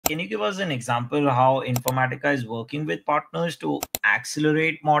Can you give us an example how Informatica is working with partners to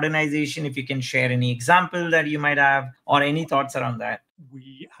accelerate modernization? If you can share any example that you might have or any thoughts around that.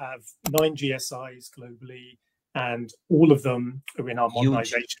 We have 9 GSIs globally, and all of them are in our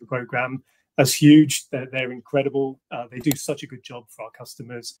modernization program. That's huge. They're incredible. They do such a good job for our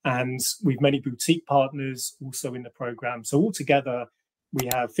customers. And we've many boutique partners also in the program. So altogether, we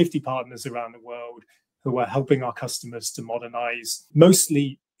have 50 partners around the world who are helping our customers to modernize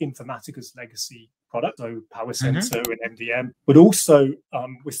mostly Informatica's legacy product, so Power Center and MDM. But also,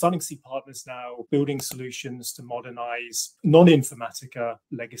 we're starting to see partners now building solutions to modernize non-Informatica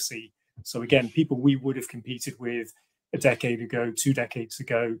legacy. So again, people we would have competed with a decade ago, 2 decades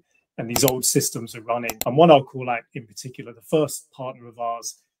ago, and these old systems are running. And one I'll call out in particular, the first partner of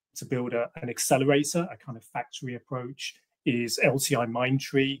ours to build an accelerator, a kind of factory approach, is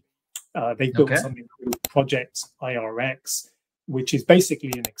LTIMindtree. They built something called Project IRX, which is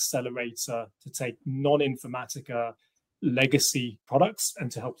basically an accelerator to take non-Informatica legacy products and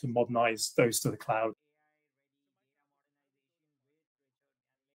to help to modernize those to the cloud.